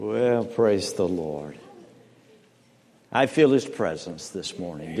Well, praise the Lord. I feel His presence this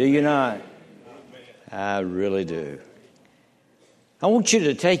morning. Do you not? I really do. I want you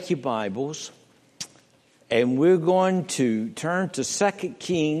to take your Bibles, and we're going to turn to 2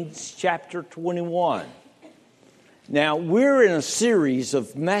 Kings chapter 21. Now, we're in a series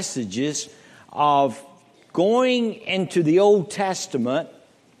of messages of going into the Old Testament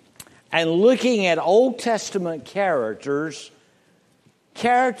and looking at Old Testament characters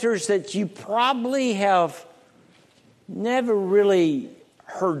that you probably have never really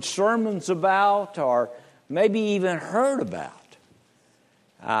heard sermons about or maybe even heard about.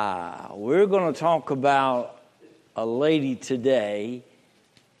 We're going to talk about a lady today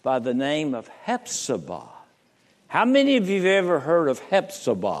by the name of Hephzibah. How many of you have ever heard of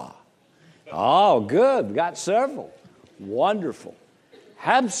Hephzibah? Oh, good. We got several. Wonderful.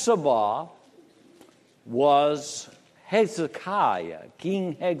 Hephzibah was Hezekiah,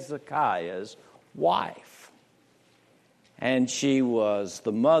 King Hezekiah's wife. And she was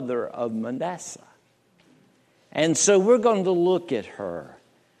the mother of Manasseh. And so we're going to look at her.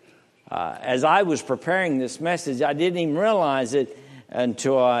 As I was preparing this message, I didn't even realize it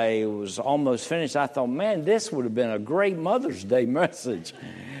until I was almost finished. I thought, man, this would have been a great Mother's Day message.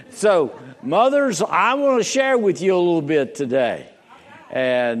 So, mothers, I want to share with you a little bit today.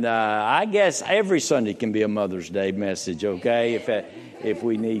 And I guess every Sunday can be a Mother's Day message, okay, if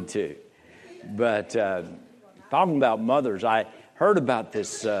we need to. But talking about mothers, I heard about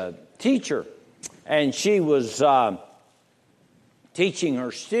this teacher, and she was teaching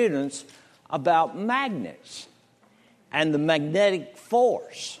her students about magnets and the magnetic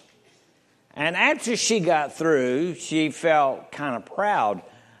force. And after she got through, she felt kind of proud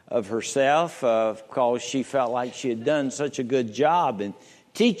of herself because she felt like she had done such a good job in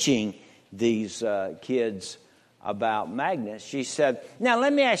teaching these kids about magnets. She said, now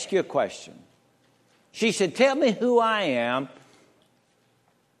let me ask you a question. She said, tell me who I am.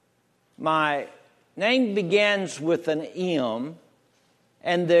 My name begins with an M,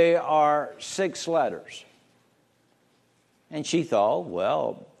 and there are 6 letters. And she thought,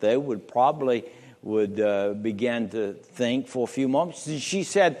 well, they would begin to think for a few moments. She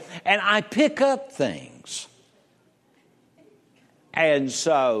said, and I pick up things. And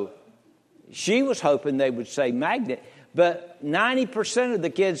so she was hoping they would say magnet, but 90% of the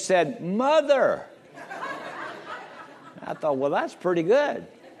kids said, mother. I thought, well, that's pretty good.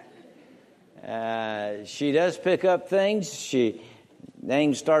 She does pick up things.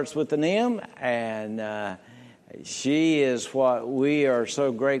 Name starts with an M, and she is what we are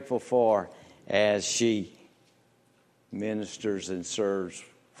so grateful for as she ministers and serves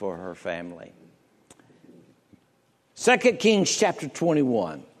for her family. 2 Kings chapter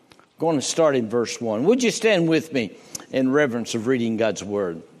 21. I'm going to start in verse 1. Would you stand with me in reverence of reading God's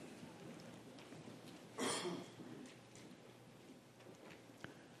word?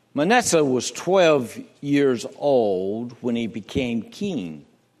 Manasseh was 12 years old when he became king,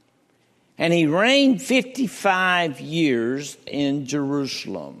 and he reigned 55 years in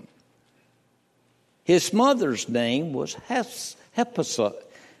Jerusalem. His mother's name was Hephzibah.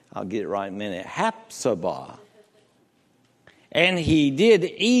 I'll get it right in a minute. Hephzibah. And he did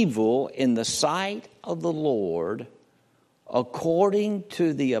evil in the sight of the Lord, according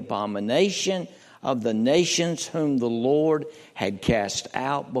to the abomination of the nations whom the Lord had cast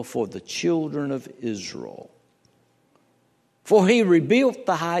out before the children of Israel. For he rebuilt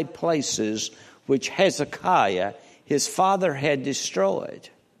the high places which Hezekiah his father had destroyed.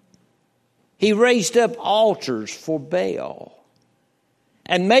 He raised up altars for Baal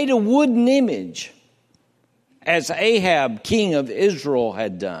and made a wooden image, as Ahab, king of Israel,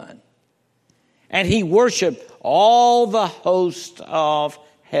 had done. And he worshipped all the host of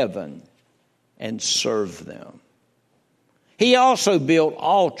heaven and served them. He also built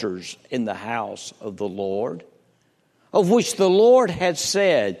altars in the house of the Lord, of which the Lord had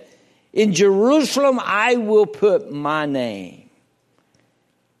said, in Jerusalem I will put my name.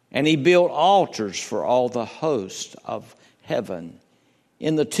 And he built altars for all the host of heaven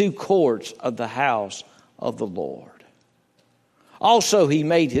in the 2 courts of the house of the Lord. Also he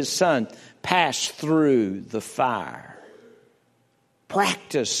made his son pass through the fire,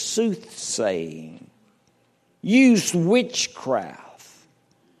 practiced soothsaying, used witchcraft,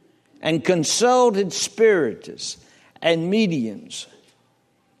 and consulted spiritists and mediums.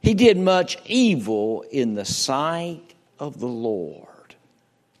 He did much evil in the sight of the Lord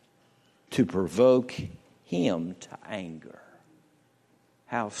to provoke him to anger.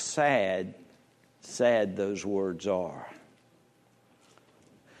 How sad those words are.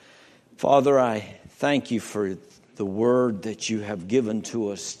 Father, I thank you for the word that you have given to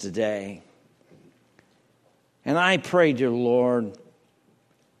us today. And I pray, dear Lord,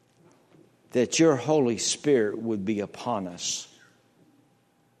 that your Holy Spirit would be upon us.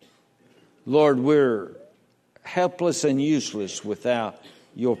 Lord, we're helpless and useless without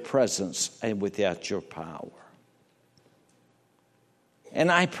your presence and without your power.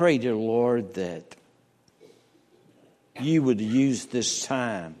 And I pray, dear Lord, that you would use this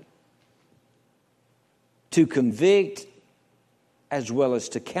time to convict as well as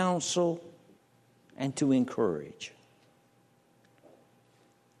to counsel and to encourage.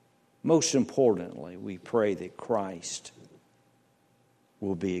 Most importantly, we pray that Christ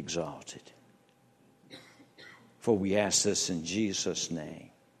will be exalted. For we ask this in Jesus' name.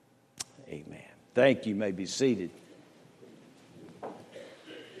 Amen. Thank you. You may be seated.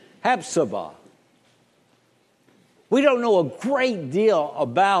 Hephzibah. We don't know a great deal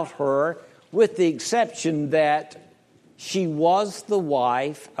about her, with the exception that she was the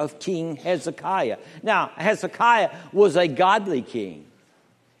wife of King Hezekiah. Now, Hezekiah was a godly king.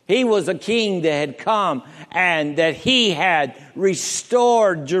 He was a king that had come and that he had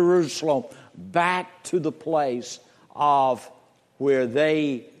restored Jerusalem back to the place of where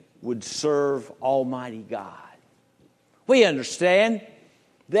they would serve Almighty God. We understand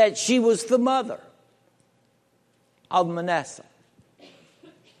that she was the mother of Manasseh.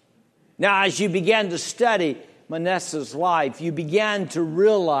 Now, as you began to study Manasseh's life, you began to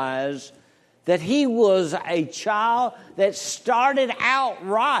realize that he was a child that started out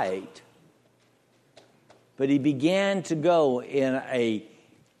right, but he began to go in a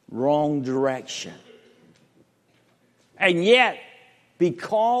wrong direction. And yet,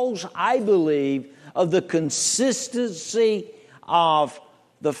 because I believe of the consistency of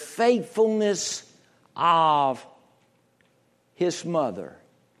the faithfulness of his mother,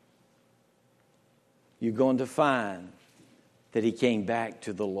 you're going to find that he came back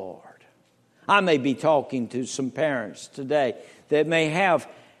to the Lord. I may be talking to some parents today that may have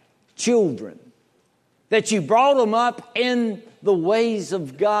children, that you brought them up in the ways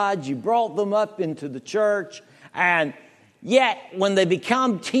of God, you brought them up into the church, and yet when they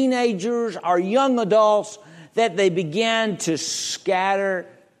become teenagers or young adults, that they began to scatter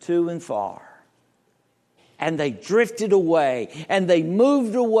to and far. And they drifted away, and they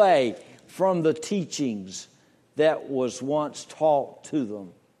moved away from the teachings that was once taught to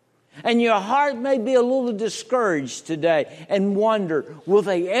them. And your heart may be a little discouraged today and wonder, will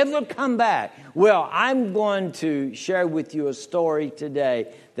they ever come back? Well, I'm going to share with you a story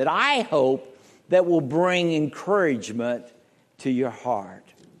today that I hope that will bring encouragement to your heart.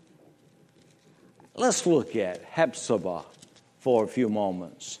 Let's look at Hephzibah for a few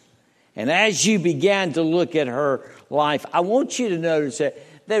moments. And as you began to look at her life, I want you to notice that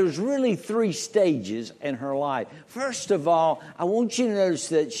there's really three stages in her life. First of all, I want you to notice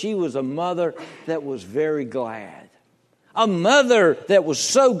that she was a mother that was very glad. A mother that was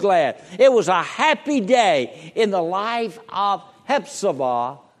so glad. It was a happy day in the life of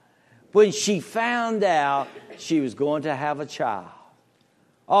Hephzibah when she found out she was going to have a child.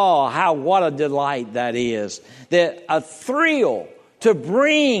 Oh, what a delight that is. That a thrill to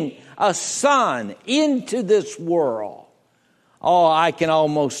bring a son into this world. Oh, I can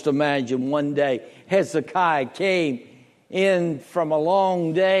almost imagine one day Hezekiah came in from a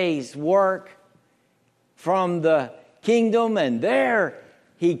long day's work from the kingdom, and there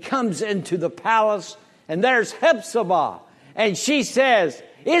he comes into the palace, and there's Hephzibah, and she says,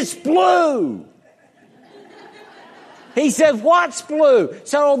 "It's blue." He said, "What's blue?"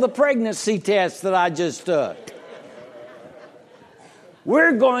 So the pregnancy test that I just took.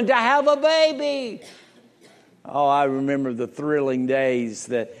 We're going to have a baby. Oh, I remember the thrilling days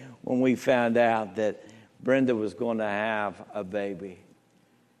that when we found out that Brenda was going to have a baby.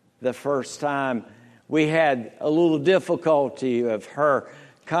 The first time we had a little difficulty of her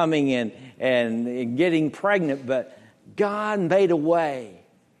coming in and getting pregnant, but God made a way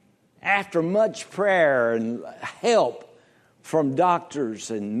after much prayer and help from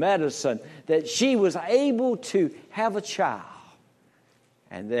doctors and medicine that she was able to have a child.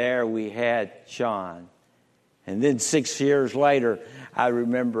 And there we had Sean. And then 6 years later, I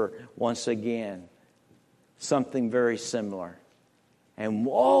remember once again something very similar. And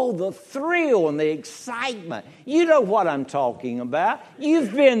the thrill and the excitement. You know what I'm talking about.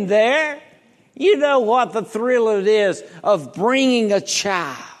 You've been there. You know what the thrill it is of bringing a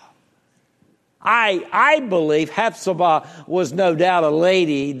child. I believe Hephzibah was no doubt a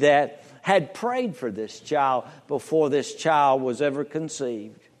lady that had prayed for this child before this child was ever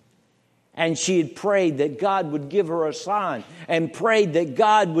conceived. And she had prayed that God would give her a son and prayed that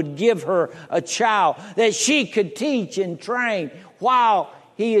God would give her a child that she could teach and train while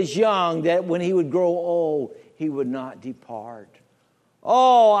he is young, that when he would grow old, he would not depart.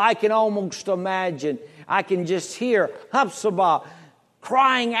 Oh, I can almost imagine. I can just hear Hephzibah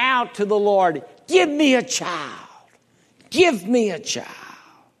crying out to the Lord, give me a child. Give me a child.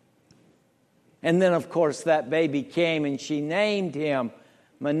 And then, of course, that baby came and she named him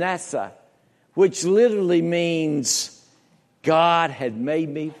Manasseh, which literally means God had made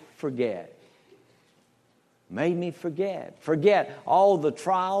me forget. Made me forget. Forget all the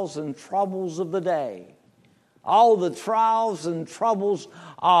trials and troubles of the day. All the trials and troubles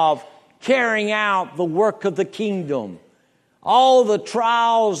of carrying out the work of the kingdom. All the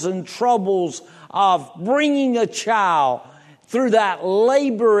trials and troubles of bringing a child through that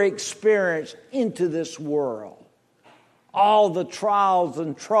labor experience into this world. All the trials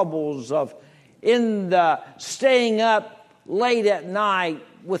and troubles of staying up late at night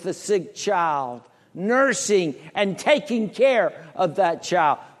with a sick child, nursing and taking care of that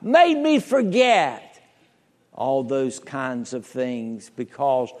child, made me forget all those kinds of things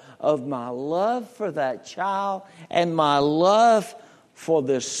because of my love for that child and my love for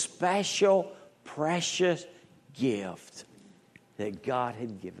this special, precious gift that God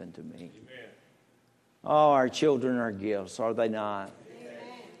had given to me. Amen. Oh, our children are gifts, are they not? Amen.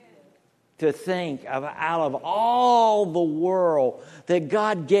 To think of out of all the world that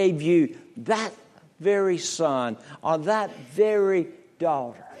God gave you that very son or that very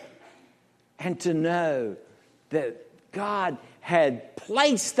daughter, and to know that God had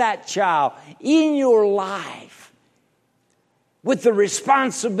placed that child in your life with the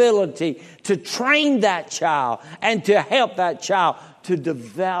responsibility to train that child and to help that child to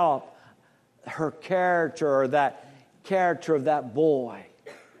develop her character or that character of that boy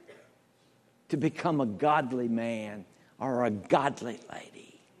to become a godly man or a godly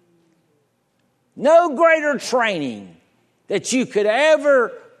lady. No greater training that you could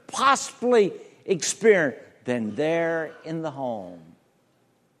ever possibly experience than there in the home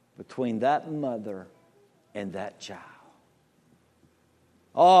between that mother and that child.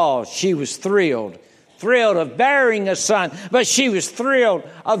 Oh, she was thrilled of bearing a son, but she was thrilled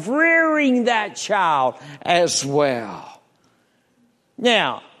of rearing that child as well.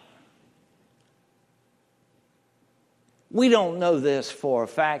 Now, we don't know this for a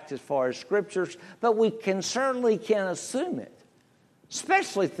fact as far as scriptures, but we certainly can assume it,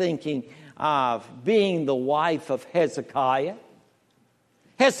 especially thinking of being the wife of Hezekiah.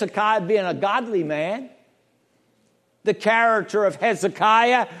 Hezekiah being a godly man. The character of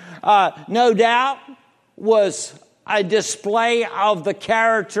Hezekiah, no doubt, was a display of the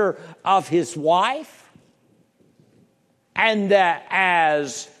character of his wife. And that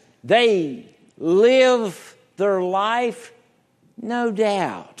as they live their life, no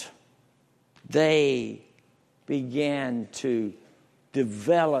doubt, they began to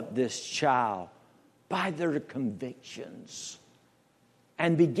develop this child by their convictions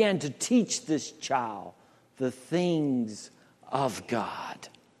and began to teach this child the things of God.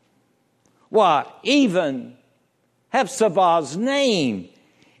 Well, even Hephzibah's name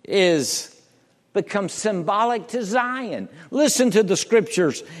becomes symbolic to Zion. Listen to the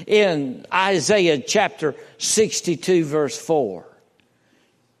scriptures in Isaiah chapter 62, verse 4.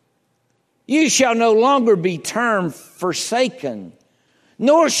 You shall no longer be termed forsaken,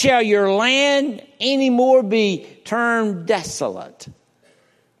 nor shall your land any more be termed desolate.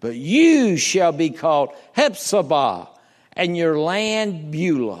 But you shall be called Hephzibah, and your land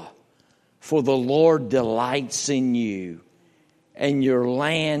Beulah, for the Lord delights in you, and your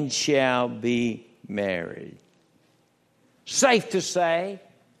land shall be married. Safe to say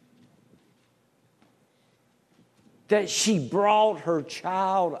that she brought her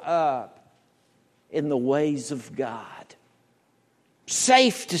child up in the ways of God.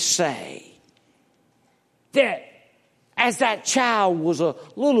 Safe to say that as that child was a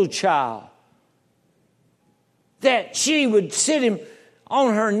little child, that she would sit him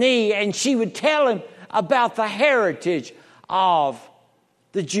on her knee and she would tell him about the heritage of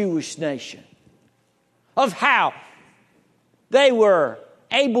the Jewish nation, of how they were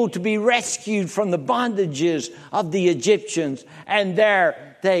able to be rescued from the bondages of the Egyptians, and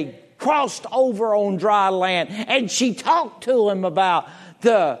there they crossed over on dry land, and she talked to him about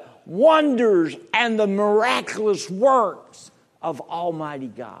the wonders and the miraculous works of Almighty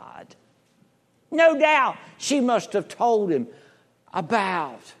God. No doubt she must have told him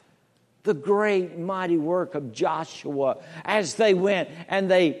about the great mighty work of Joshua as they went and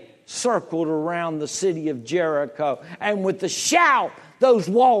they circled around the city of Jericho. And with the shout those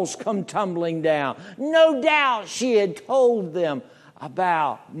walls come tumbling down. No doubt she had told them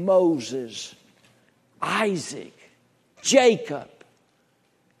about Moses, Isaac, Jacob.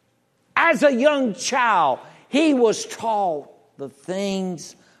 As a young child, he was taught the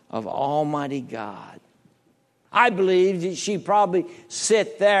things of Almighty God. I believe that she probably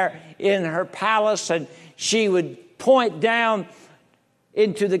sit there in her palace and she would point down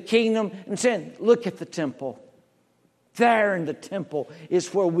into the kingdom and say, look at the temple. There in the temple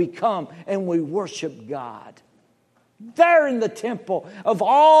is where we come and we worship God. There in the temple of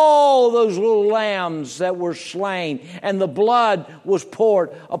all those little lambs that were slain and the blood was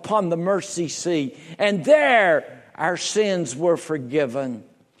poured upon the mercy seat. And there our sins were forgiven.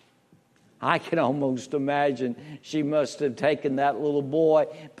 I can almost imagine she must have taken that little boy,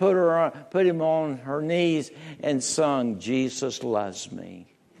 put him on her knees and sung, Jesus loves me,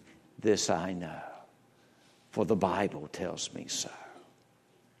 this I know, for the Bible tells me so.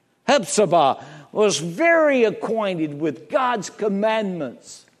 Hephzibah was very acquainted with God's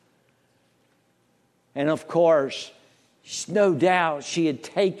commandments. And of course, no doubt she had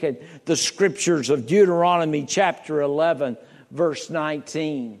taken the scriptures of Deuteronomy chapter 11, verse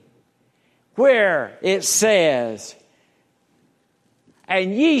 19. Where it says,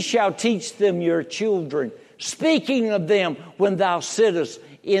 and ye shall teach them your children, speaking of them when thou sittest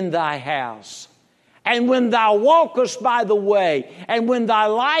in thy house, and when thou walkest by the way, and when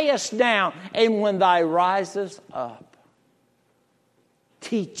thou liest down, and when thou risest up.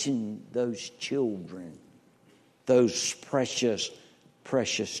 Teaching those children those precious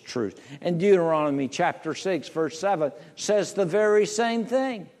truths. And Deuteronomy chapter 6, verse 7 says the very same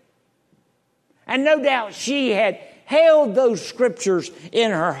thing. And no doubt she had held those scriptures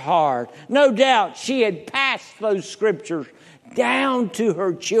in her heart. No doubt she had passed those scriptures down to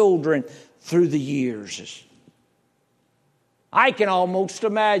her children through the years. I can almost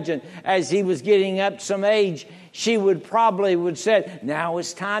imagine as he was getting up some age, she would say, now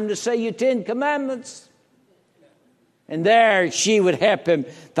it's time to say your 10 commandments. And there she would help him,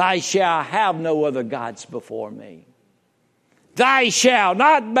 thou shalt have no other gods before me. Thou shalt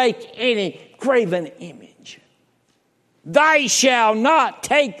not make any graven image. Thou shalt not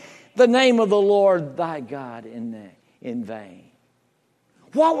take the name of the Lord thy God in vain.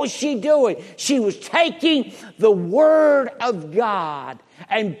 What was she doing? She was taking the Word of God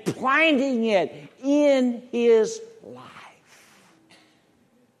and planting it in his life.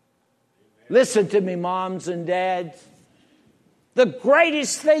 Listen to me, moms and dads. The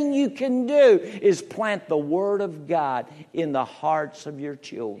greatest thing you can do is plant the Word of God in the hearts of your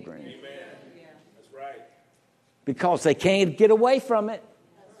children. Amen. That's right. Because they can't get away from it.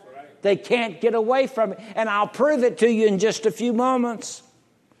 That's right. They can't get away from it. And I'll prove it to you in just a few moments.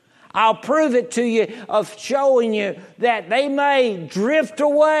 I'll prove it to you of showing you that they may drift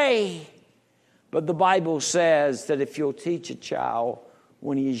away. But the Bible says that if you'll teach a child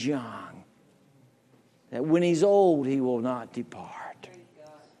when he is young, that when he's old, he will not depart.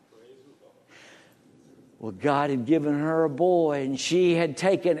 Well, God had given her a boy, and she had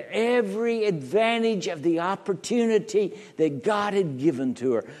taken every advantage of the opportunity that God had given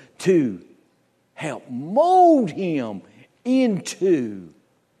to her to help mold him to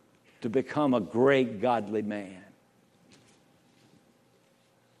become a great godly man.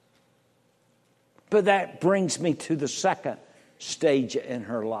 But that brings me to the second stage in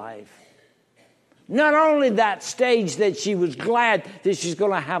her life. Not only that stage that she was glad that she's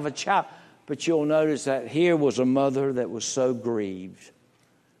going to have a child, but you'll notice that here was a mother that was so grieved.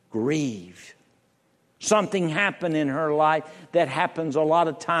 Something happened in her life that happens a lot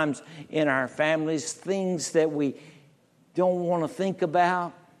of times in our families, things that we don't want to think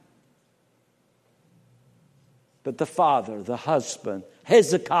about. But the father, the husband,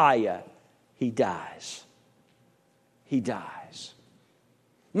 Hezekiah, he dies.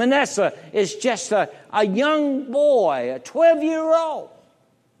 Manasseh is just a young boy, a 12-year-old.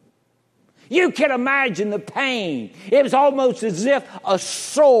 You can imagine the pain. It was almost as if a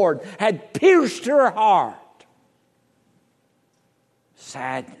sword had pierced her heart.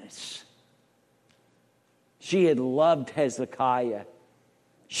 Sadness. She had loved Hezekiah.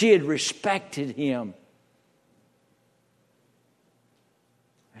 She had respected him.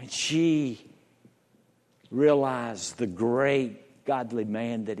 And she realized the great godly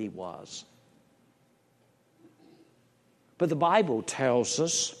man that he was. But the Bible tells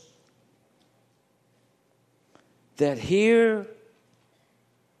us that here,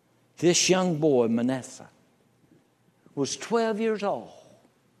 this young boy, Manasseh, was 12 years old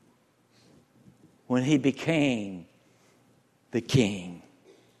when he became the king.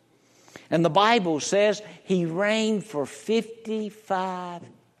 And the Bible says he reigned for 55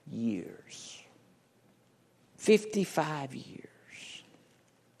 years. 55 years.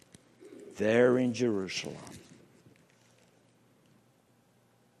 There in Jerusalem.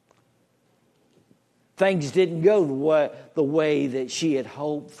 Things didn't go the way that she had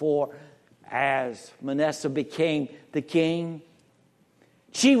hoped for as Manasseh became the king.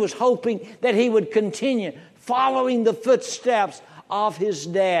 She was hoping that he would continue following the footsteps of his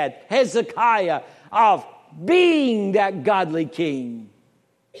dad, Hezekiah, of being that godly king.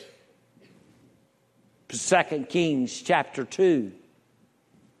 2 Kings chapter 2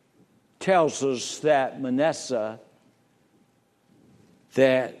 tells us that Manasseh,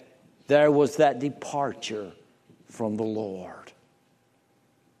 that there was that departure from the Lord.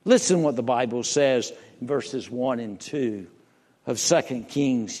 Listen what the Bible says in verses 1 and 2 of 2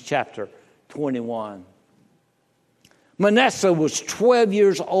 Kings chapter 21. Manasseh was 12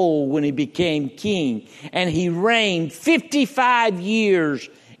 years old when he became king, and he reigned 55 years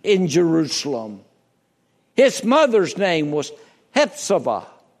in Jerusalem. His mother's name was Hephzibah,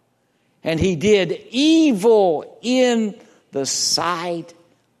 and he did evil in the sight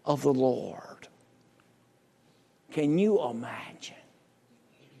of the Lord. Can you imagine?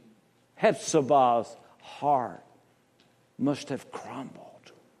 Hephzibah's heart must have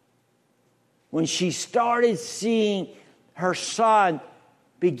crumbled when she started seeing her son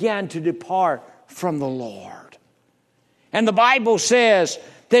began to depart from the Lord. And the Bible says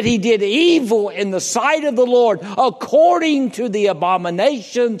that he did evil in the sight of the Lord according to the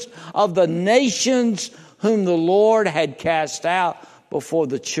abominations of the nations whom the Lord had cast out before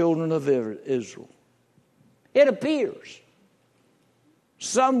the children of Israel. It appears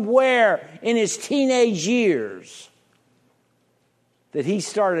somewhere in his teenage years that he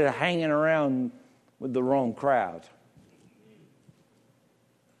started hanging around with the wrong crowd.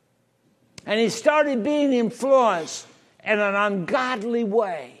 And he started being influenced in an ungodly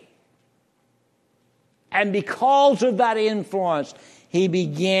way. And because of that influence, he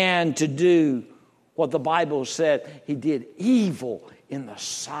began to do what the Bible said. He did evil in the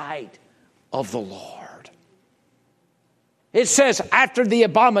sight of the Lord. It says, after the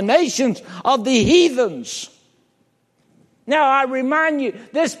abominations of the heathens. Now, I remind you,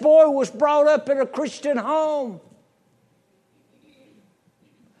 this boy was brought up in a Christian home.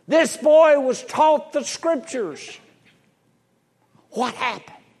 This boy was taught the Scriptures. What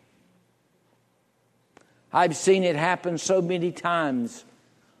happened? I've seen it happen so many times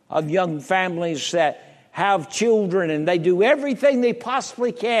of young families that have children and they do everything they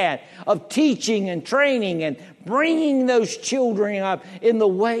possibly can of teaching and training and bringing those children up in the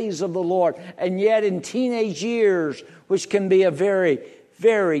ways of the Lord. And yet in teenage years, which can be a very,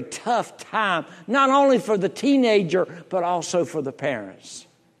 very tough time, not only for the teenager, but also for the parents.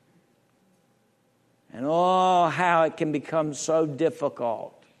 And oh, how it can become so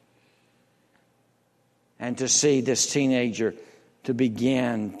difficult. And to see this teenager to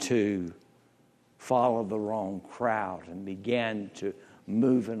begin to follow the wrong crowd and begin to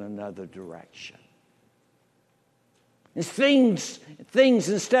move in another direction. And things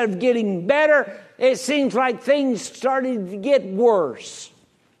instead of getting better, it seems like things started to get worse.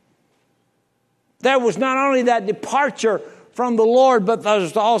 There was not only that departure from the Lord, but there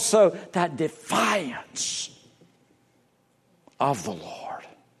was also that defiance of the Lord.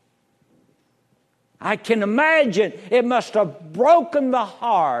 I can imagine it must have broken the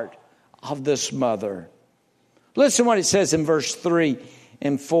heart of this mother. Listen what it says in verse 3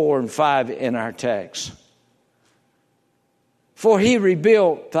 and 4 and 5 in our text. For he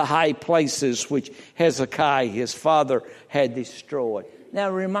rebuilt the high places which Hezekiah his father had destroyed. Now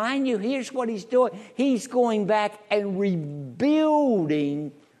remind you, here's what he's doing. He's going back and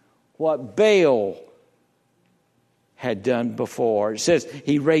rebuilding what Baal had done before. It says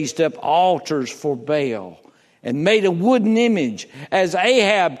he raised up altars for Baal and made a wooden image as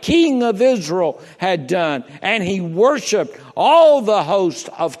Ahab, king of Israel, had done. And he worshiped all the host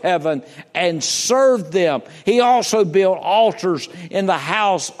of heaven and served them. He also built altars in the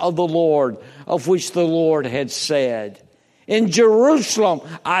house of the Lord, of which the Lord had said, in Jerusalem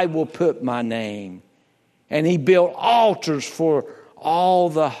I will put my name. And he built altars for all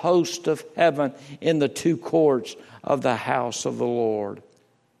the host of heaven in the two courts of the house of the Lord.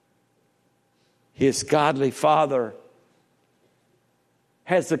 His godly father,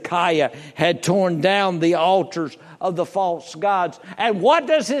 Hezekiah, had torn down the altars of the false gods. And what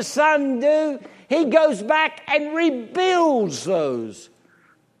does his son do? He goes back and rebuilds those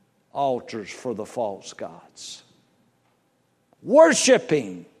altars for the false gods.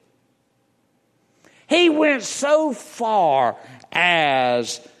 Worshiping. He went so far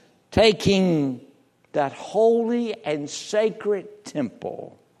as taking that holy and sacred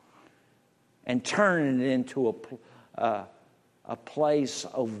temple and turning it into a place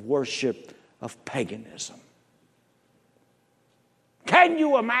of worship of paganism. Can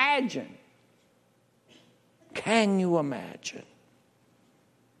you imagine? Can you imagine?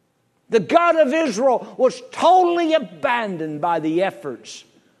 The God of Israel was totally abandoned by the efforts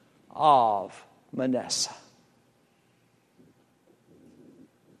of Manasseh.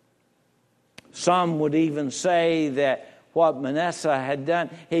 Some would even say that what Manasseh had done,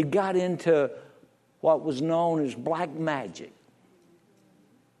 he got into what was known as black magic.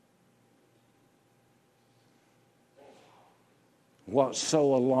 What's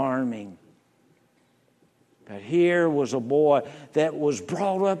so alarming? That here was a boy that was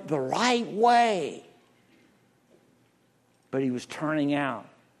brought up the right way, but he was turning out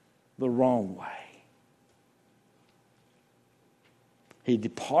the wrong way. He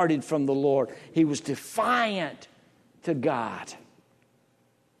departed from the Lord. He was defiant to God.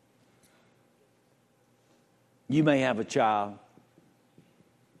 You may have a child.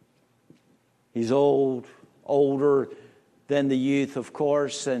 He's older than the youth, of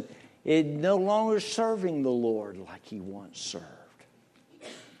course, and it no longer serving the Lord like he once served.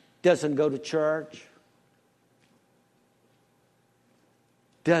 Doesn't go to church.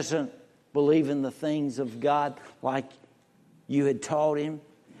 Doesn't believe in the things of God like you had taught him.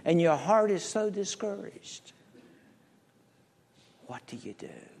 And your heart is so discouraged. What do you do?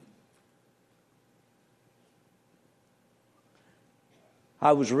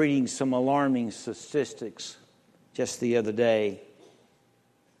 I was reading some alarming statistics just the other day.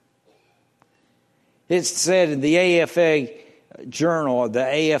 It said in the AFA Journal,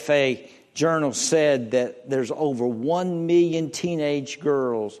 said that there's over 1 million teenage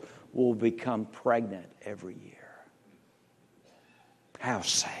girls will become pregnant every year. How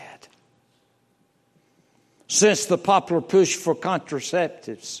sad. Since the popular push for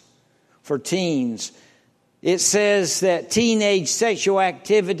contraceptives for teens, it says that teenage sexual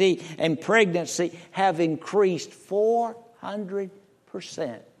activity and pregnancy have increased 400%.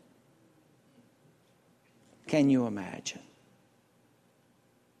 Can you imagine?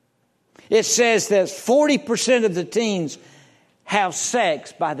 It says that 40% of the teens have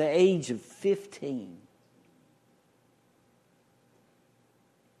sex by the age of 15.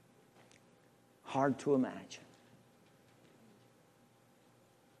 Hard to imagine.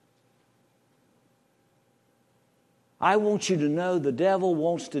 I want you to know the devil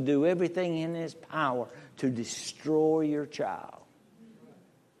wants to do everything in his power to destroy your child.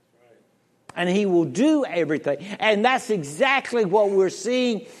 And he will do everything. And that's exactly what we're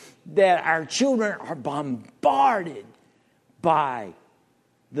seeing, that our children are bombarded by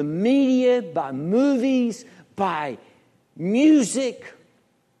the media, by movies, by music.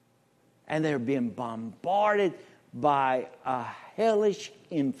 And they're being bombarded by a hellish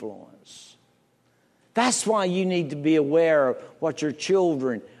influence. That's why you need to be aware of what your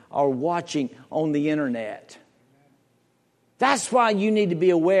children are watching on the internet. That's why you need to be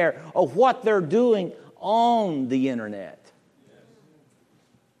aware of what they're doing on the internet.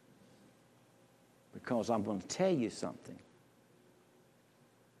 Because I'm going to tell you something.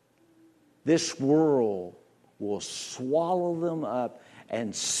 This world will swallow them up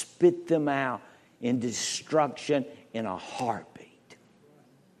and spit them out in destruction in a heartbeat.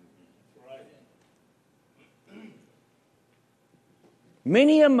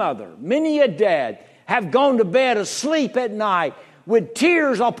 Many a mother, many a dad have gone to bed asleep at night with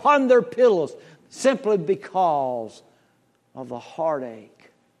tears upon their pillows simply because of the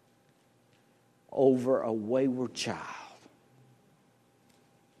heartache over a wayward child.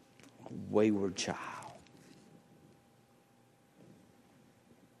 A wayward child.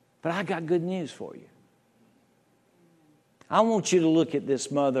 But I got good news for you. I want you to look at this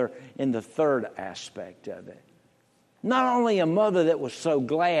mother in the third aspect of it. Not only a mother that was so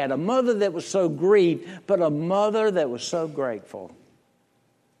glad, a mother that was so grieved, but a mother that was so grateful.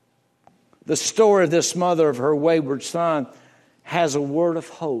 The story of this mother of her wayward son has a word of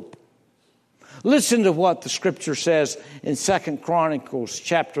hope. Listen to what the scripture says in 2 Chronicles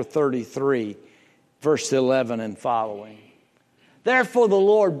chapter 33, verse 11 and following. Therefore the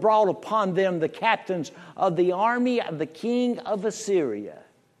Lord brought upon them the captains of the army of the king of Assyria,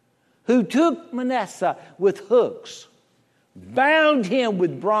 who took Manasseh with hooks, bound him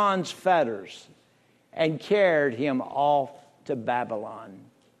with bronze fetters, and carried him off to Babylon.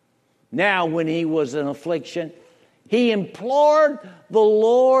 Now when he was in affliction, he implored the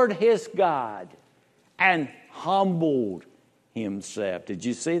Lord his God and humbled himself. Did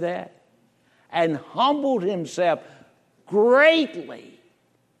you see that? And humbled himself greatly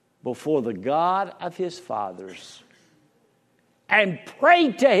before the God of his fathers and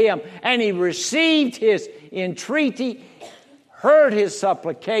prayed to him, and he received his entreaty, heard his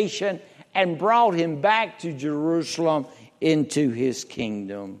supplication, and brought him back to Jerusalem into his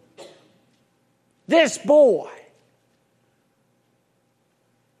kingdom. This boy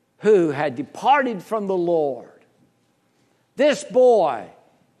who had departed from the Lord, this boy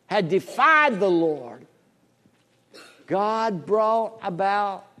had defied the Lord, God brought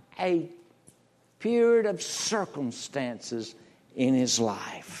about a period of circumstances in his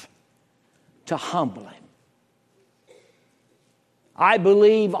life to humble him. I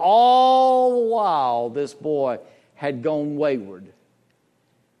believe all the while this boy had gone wayward.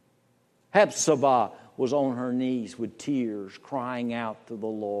 Hephzibah was on her knees with tears, crying out to the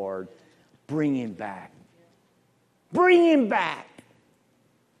Lord, bring him back. Bring him back.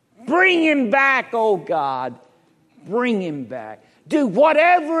 Bring him back, oh God. Bring him back. Do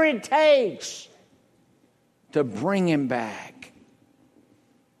whatever it takes to bring him back.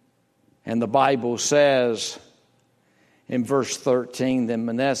 And the Bible says in verse 13 that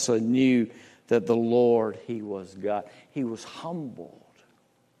Manasseh knew that the Lord, he was God. He was humbled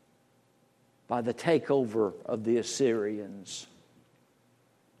by the takeover of the Assyrians.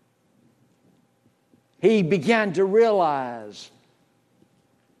 He began to realize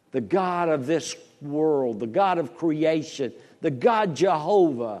the God of this world, the God of creation, the God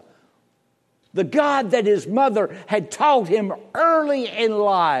Jehovah, the God that his mother had taught him early in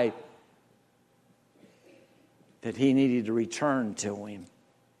life, that he needed to return to him.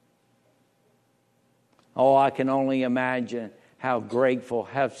 Oh, I can only imagine how grateful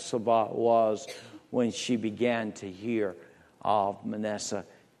Hephzibah was when she began to hear of Manasseh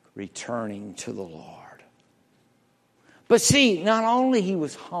returning to the Lord. But see, not only he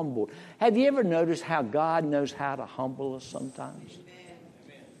was humbled. Have you ever noticed how God knows how to humble us sometimes?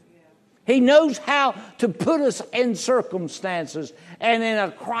 He knows how to put us in circumstances and in a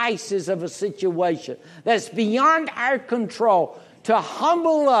crisis of a situation that's beyond our control to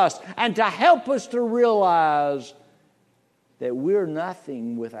humble us and to help us to realize that we're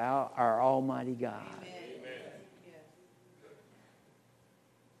nothing without our Almighty God. Amen.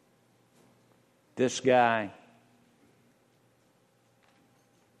 This guy,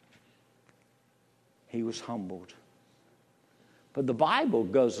 he was humbled. But the Bible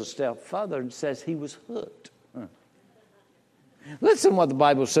goes a step further and says he was hooked. Listen what the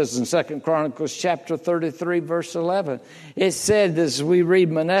Bible says in 2 Chronicles chapter 33, verse 11. It said, as we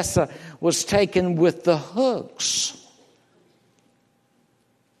read, Manasseh was taken with the hooks.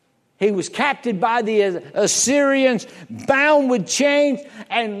 He was captured by the Assyrians, bound with chains,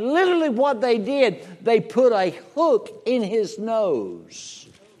 and literally what they did, they put a hook in his nose,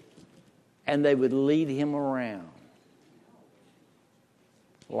 and they would lead him around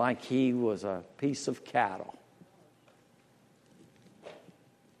like he was a piece of cattle.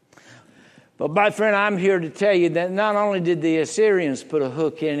 But my friend, I'm here to tell you that not only did the Assyrians put a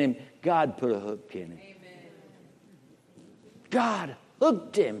hook in him, God put a hook in him. Amen. God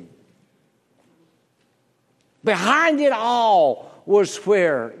hooked him. Behind it all was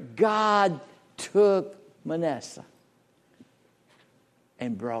where God took Manasseh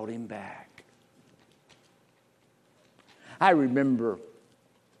and brought him back. I remember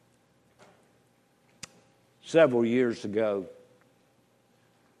several years ago,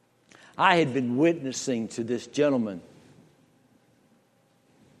 I had been witnessing to this gentleman,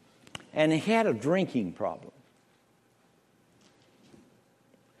 and he had a drinking problem.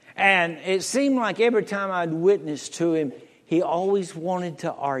 And it seemed like every time I'd witness to him, he always wanted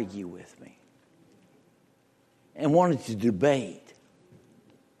to argue with me and wanted to debate.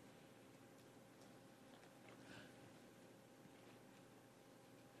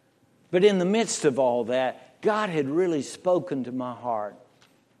 But in the midst of all that, God had really spoken to my heart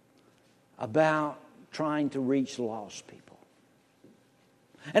about trying to reach lost people.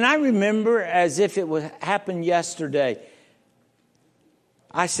 And I remember as if it would happen yesterday,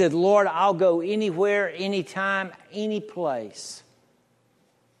 I said, Lord, I'll go anywhere, anytime, any place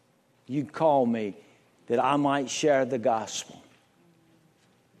you call me that I might share the gospel.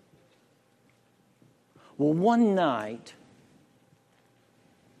 Well, one night,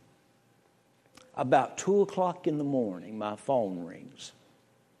 about 2 o'clock in the morning, my phone rings.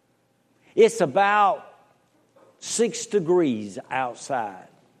 It's about 6 degrees outside.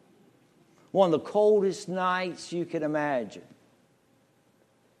 One of the coldest nights you can imagine.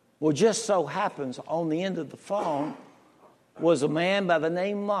 Well, just so happens on the end of the phone was a man by the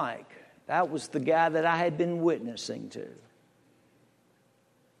name Mike. That was the guy that I had been witnessing to.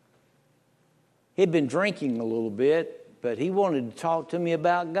 He'd been drinking a little bit, but he wanted to talk to me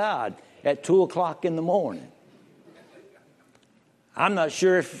about God at 2 o'clock in the morning. I'm not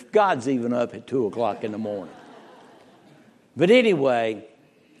sure if God's even up at 2 o'clock in the morning. But anyway,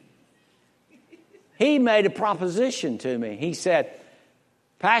 he made a proposition to me. He said,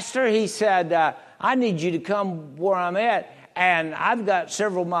 Pastor, he said, I need you to come where I'm at, and I've got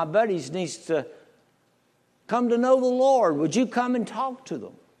several of my buddies needs to come to know the Lord. Would you come and talk to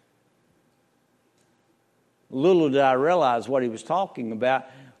them? Little did I realize what he was talking about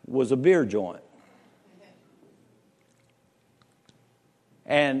was a beer joint.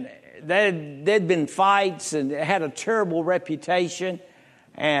 And there'd been fights and it had a terrible reputation.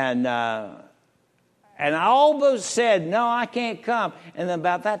 And I almost said, no, I can't come. And then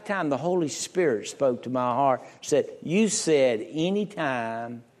about that time, the Holy Spirit spoke to my heart, said, you said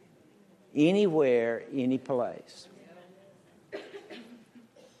anytime, anywhere, any place.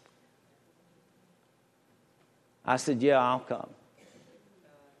 I said, yeah, I'll come.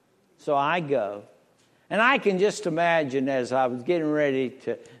 So I go. And I can just imagine as I was getting ready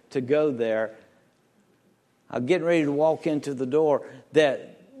to go there, I'm getting ready to walk into the door,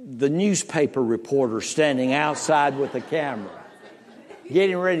 that the newspaper reporter standing outside with a camera,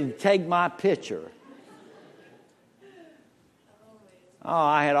 getting ready to take my picture. Oh,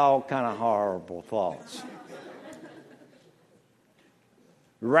 I had all kind of horrible thoughts.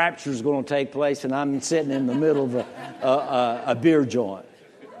 The rapture's going to take place, and I'm sitting in the middle of a beer joint.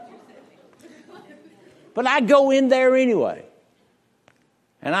 But I go in there anyway.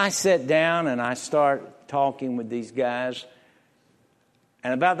 And I sit down and I start talking with these guys.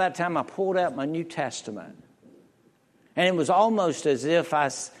 And about that time, I pulled out my New Testament. And it was almost as if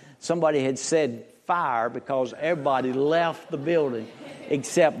somebody had said fire, because everybody left the building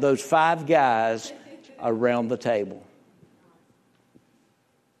except those 5 guys around the table.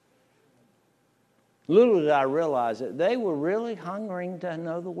 Little did I realize that they were really hungering to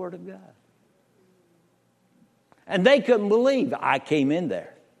know the Word of God. And they couldn't believe I came in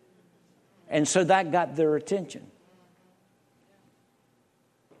there. And so that got their attention.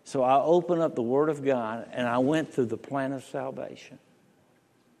 So I opened up the Word of God and I went through the plan of salvation.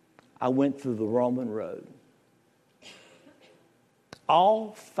 I went through the Roman road.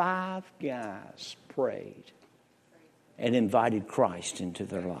 All 5 guys prayed and invited Christ into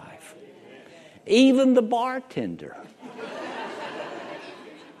their life. Even the bartender.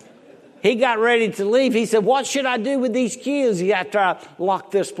 He got ready to leave. He said, what should I do with these keys after I lock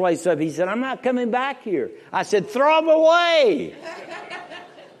this place up? He said, I'm not coming back here. I said, throw them away.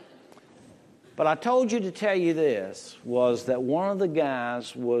 But I told you to tell you this, was that one of the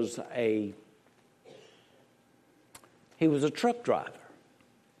guys was a truck driver.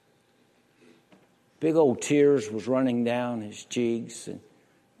 Big old tears was running down his cheeks, and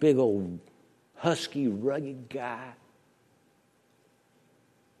big old husky, rugged guy.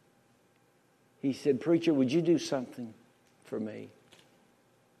 He said, preacher, would you do something for me?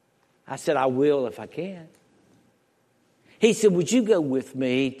 I said, I will if I can. He said, would you go with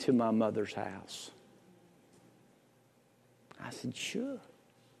me to my mother's house? I said, sure.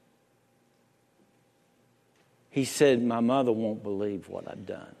 He said, my mother won't believe what I've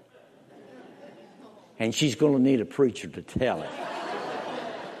done. And she's going to need a preacher to tell it.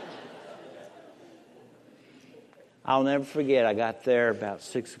 I'll never forget, I got there about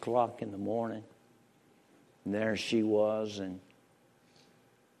 6 o'clock in the morning. And there she was, and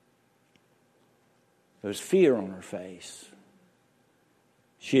there was fear on her face.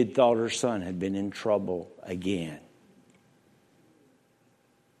 She had thought her son had been in trouble again.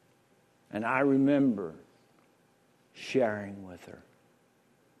 And I remember sharing with her.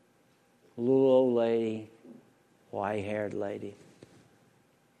 A little old lady, white-haired lady.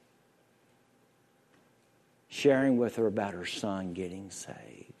 Sharing with her about her son getting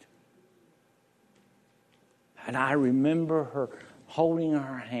saved. And I remember her holding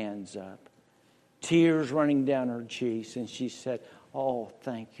her hands up, tears running down her cheeks, and she said, oh,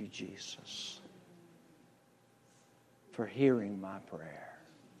 thank you, Jesus, for hearing my prayer.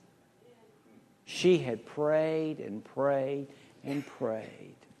 She had prayed and prayed and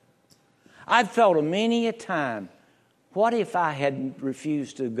prayed. I've thought many a time, what if I had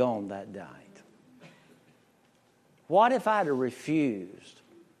refused to have gone that night? What if I'd have refused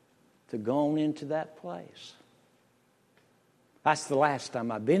to go into that place? That's the last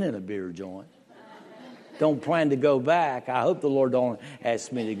time I've been in a beer joint. Don't plan to go back. I hope the Lord don't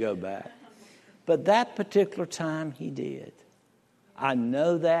ask me to go back. But that particular time he did. I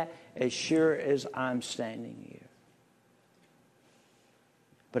know that as sure as I'm standing here.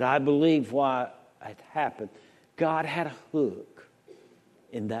 But I believe what had happened, God had a hook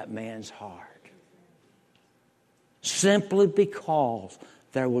in that man's heart. simply because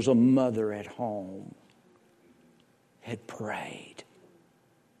there was a mother at home had prayed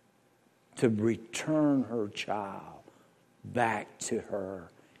to return her child back to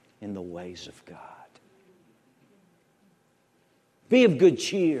her in the ways of God. Be of good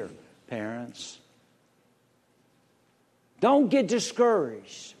cheer, parents. Don't get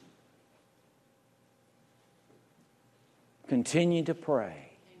discouraged. Continue to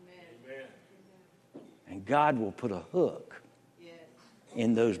pray. Amen. And God will put a hook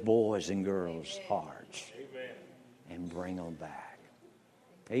in those boys and girls' hearts Amen. and bring them back.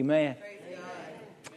 Amen. Praise God.